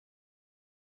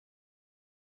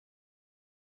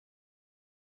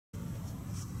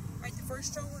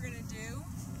first drill we're going to do,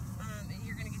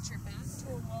 you're going to get your back to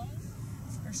a wall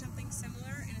or something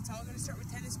similar, and it's all going to start with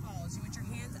tennis balls. You want your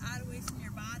hands out away from your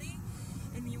body,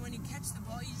 and when you catch the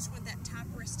ball, you just want that top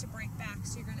wrist to break back.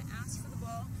 So you're going to ask for the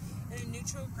ball in a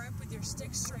neutral grip with your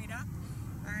stick straight up,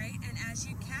 all right? And as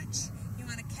you catch, you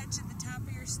want to catch at the top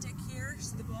of your stick here,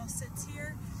 so the ball sits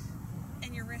here,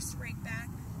 and your wrists break back.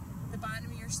 The bottom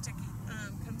of your stick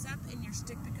comes up, and your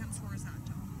stick becomes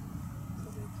horizontal.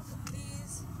 We'll do a couple of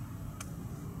these.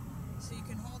 So you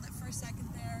can hold it for a second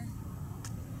there.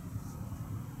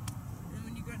 And then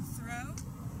when you go to throw,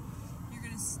 you're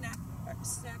going to snap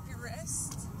your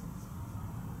wrist.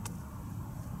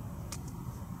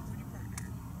 Hold your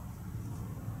partner.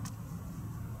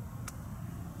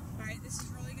 Alright, this is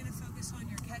really going to focus on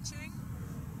your catching.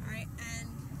 Alright, and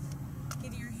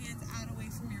getting your hands out away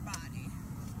from your body.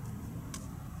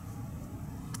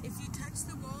 If you touch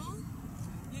the ball,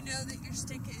 you know that your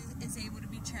stick is able to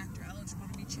be checked or eligible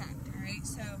to be checked, all right?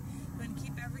 So you want to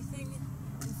keep everything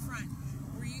in front.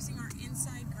 We're using our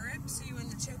inside grip, so you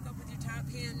want to choke up with your top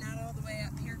hand, not all the way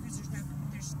up here because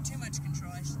there's too much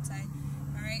control, I should say.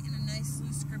 All right, and a nice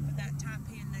loose grip with that top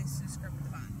hand, nice loose grip with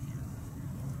the bottom hand.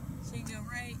 So you can go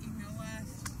right, you can go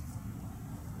left,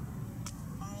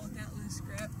 all with that loose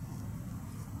grip.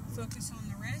 Focus on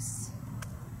the wrists.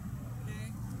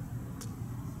 Okay.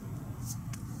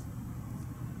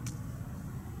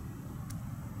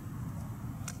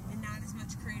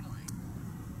 Cradling.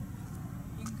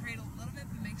 You can cradle a little bit,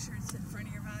 but make sure it's in front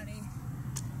of your body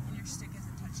and your stick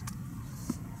isn't touching.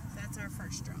 So that's our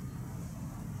first drill.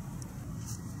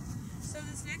 So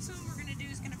this next one we're going to do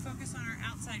is going to focus on our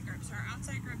outside grip. So our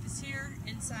outside grip is here,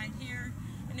 and inside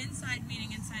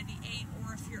meaning inside the 8,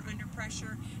 or if you're under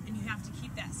pressure and you have to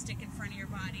keep that stick in front of your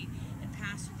body and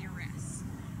pass with your wrists.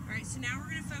 Alright, so now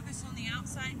we're going to focus on the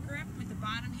outside grip with the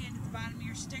bottom hand at the bottom of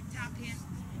your stick, top hand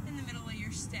in the middle of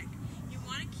your stick. You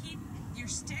want to keep your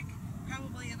stick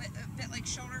probably a bit like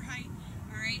shoulder height,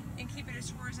 all right, and keep it as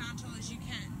horizontal as you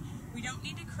can. We don't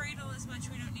need to cradle as much.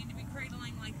 We don't need to be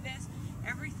cradling like this.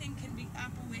 Everything can be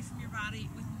up away from your body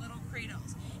with little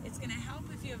cradles. It's going to help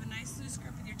if you have a nice loose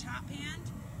grip with your top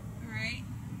hand, all right,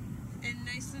 and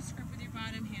nice loose grip with your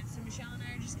bottom hand. So Michelle and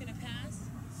I are just going to pass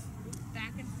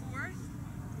back and forth.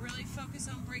 Really focus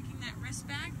on breaking that wrist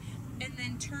back, and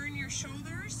then turn your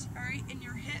shoulders, all right, and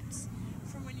your hips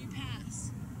for when you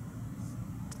pass.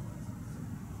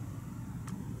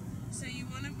 So you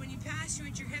want to, when you pass, you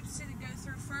want your hips to go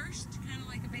through first, kind of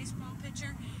like a baseball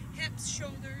pitcher. Hips,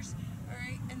 shoulders, all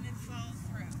right, and then follow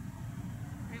through.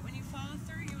 All right, when you follow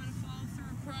through, you want to follow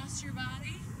through across your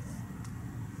body.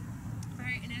 All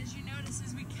right, and as you notice,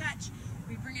 as we catch,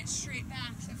 we bring it straight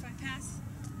back. So if I pass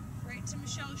right to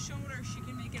Michelle's shoulder, she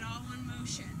can make it all one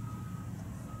motion.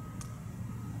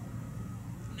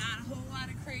 Not a whole lot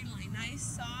of cradling. Nice,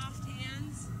 soft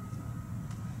hands.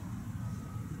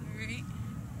 All right.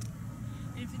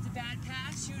 And if it's a bad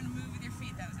pass, you want to move with your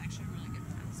feet. That was actually a really good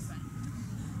pass. But,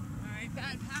 all right,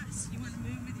 bad pass, you want to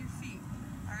move with your feet.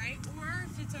 All right, or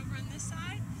if it's over on this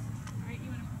side, all right,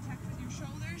 you want to protect with your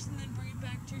shoulders and then bring it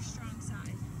back to your strong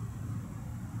side.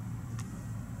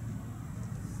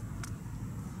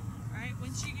 All right,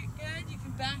 once you get good, you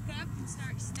can back up and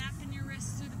start snapping your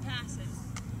wrists through the passes,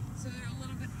 so they're a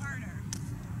little bit harder.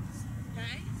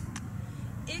 Okay?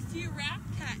 If you wrap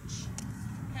catch,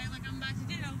 okay, like I'm about to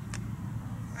do,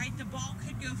 right, the ball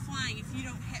could go flying if you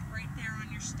don't hit right there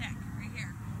on your stick, right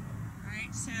here.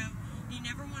 Alright, so you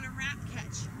never want to wrap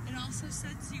catch. It also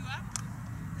sets you up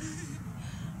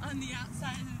on the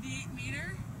outside of the 8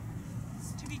 meter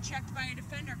to be checked by a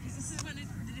defender, because this is when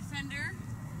the defender,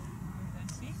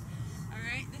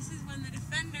 alright, this is when the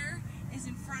defender is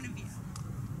in front of you.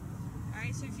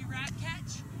 Alright, so if you wrap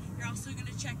catch, you're also going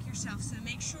to check yourself. So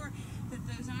make sure that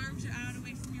those arms are out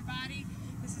away from your body.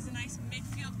 This is a nice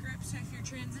midfield grip, so if you're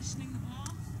transitioning the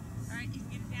ball, alright, you can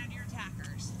get it down to your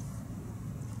attackers.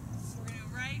 We're going to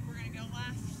go right, we're going to go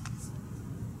left.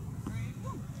 Alright,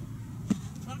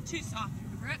 a little too soft for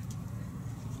the grip.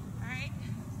 Alright.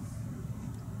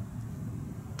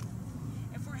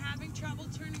 If we're having trouble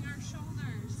turning our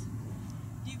shoulders,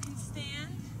 you can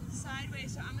stand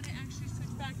sideways. So I'm going to actually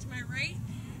switch back to my right,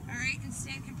 alright, and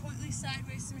stand completely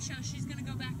sideways. So Michelle, she's going to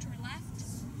go back to her left.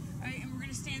 Alright, and we're going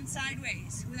to stand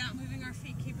sideways without moving our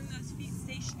feet, keeping those feet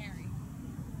stationary.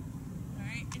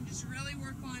 Alright, and just really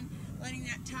work on letting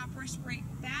that top wrist break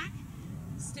back,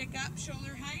 stick up,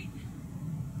 shoulder height,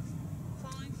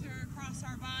 falling through across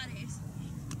our bodies.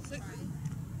 So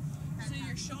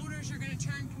your shoulders are going to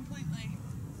turn completely.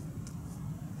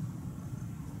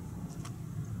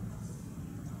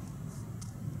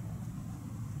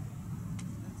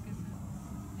 That's good.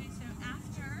 Okay, so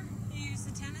after you use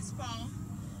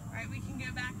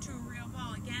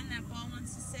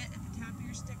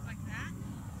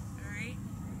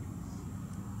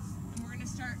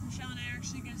Michelle and I are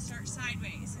actually going to start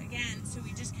sideways again, so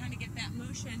we just kind of get that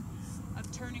motion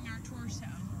of turning our torso.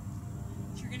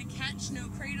 If you're going to catch, no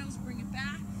cradles, bring it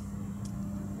back.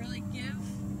 Really give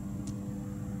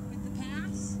with the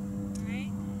pass,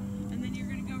 alright? And then you're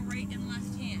going to go right and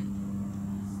left hand.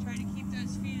 Try to keep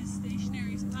those feet as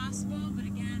stationary as possible, but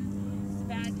again, it's a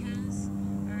bad pass.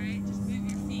 Alright, just move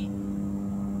your feet.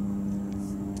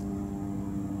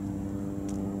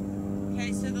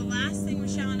 Okay, so the last thing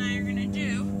Michelle and I are going to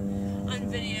do on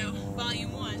video,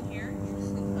 volume 1 here,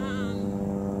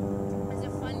 is a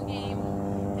fun game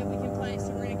that we can play. So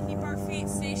we're going to keep our feet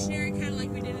stationary, kind of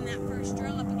like we did in that first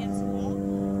drill up against the wall.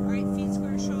 Alright, feet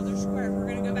square, shoulders square. We're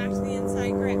going to go back to the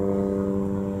inside grip.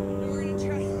 And we're going to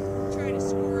try to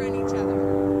score on each other.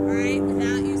 Alright,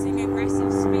 without using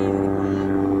aggressive speed of the ball.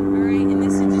 Alright, and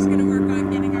this is just going to work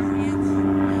on getting our hands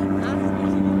out of the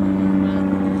ball.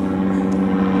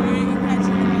 Alright, you catch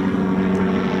it.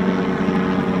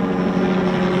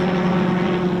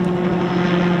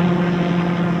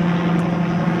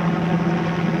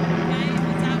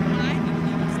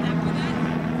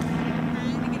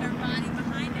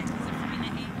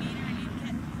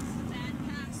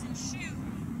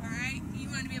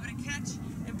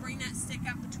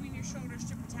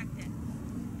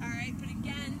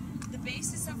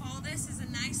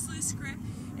 Grip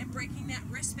and breaking that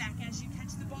wrist back as you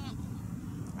catch the ball.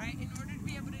 Alright, in order to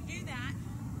be able to do that,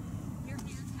 your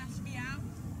hands have to be out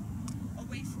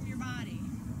away from your body.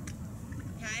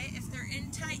 Okay, if they're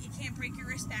in tight, you can't break your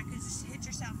wrist back because you just hit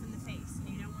yourself in the face, and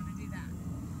you don't want to do that.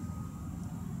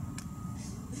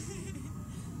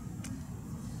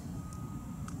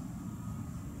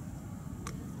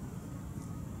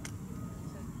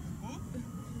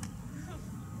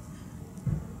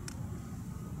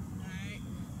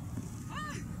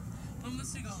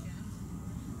 Almost a goal.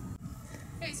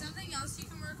 Okay, something else you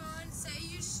can work on, say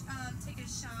you take a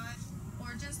shot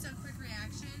or just a quick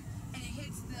reaction and it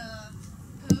hits the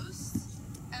post.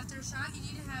 After a shot, you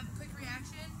need to have quick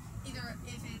reaction, either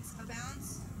if it's a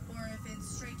bounce or if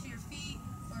it's straight to your feet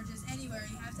or just anywhere.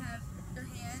 You have to have your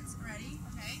hands ready,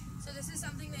 okay? So this is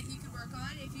something that you could work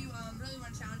on if you really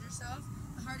want to challenge yourself.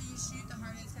 The harder you shoot, the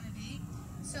harder it's going to be.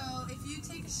 So if you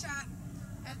take a shot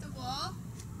at the wall,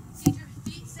 keep your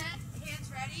feet set, hands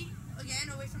ready, again,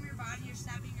 away from your body, you're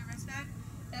snapping your wrist back.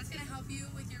 That's going to help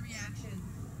you with your reaction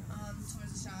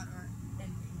towards a shot or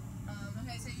anything.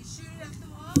 Okay, so you shoot it at the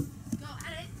wall, go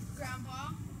at it, ground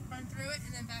ball, run through it,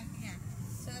 and then back again.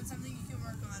 So that's something you can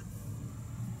work on.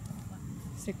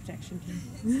 Stick protection.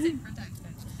 Stick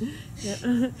protection. Yeah.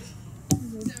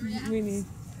 So react, We need.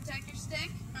 protect your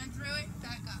stick, run through it,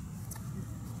 back up.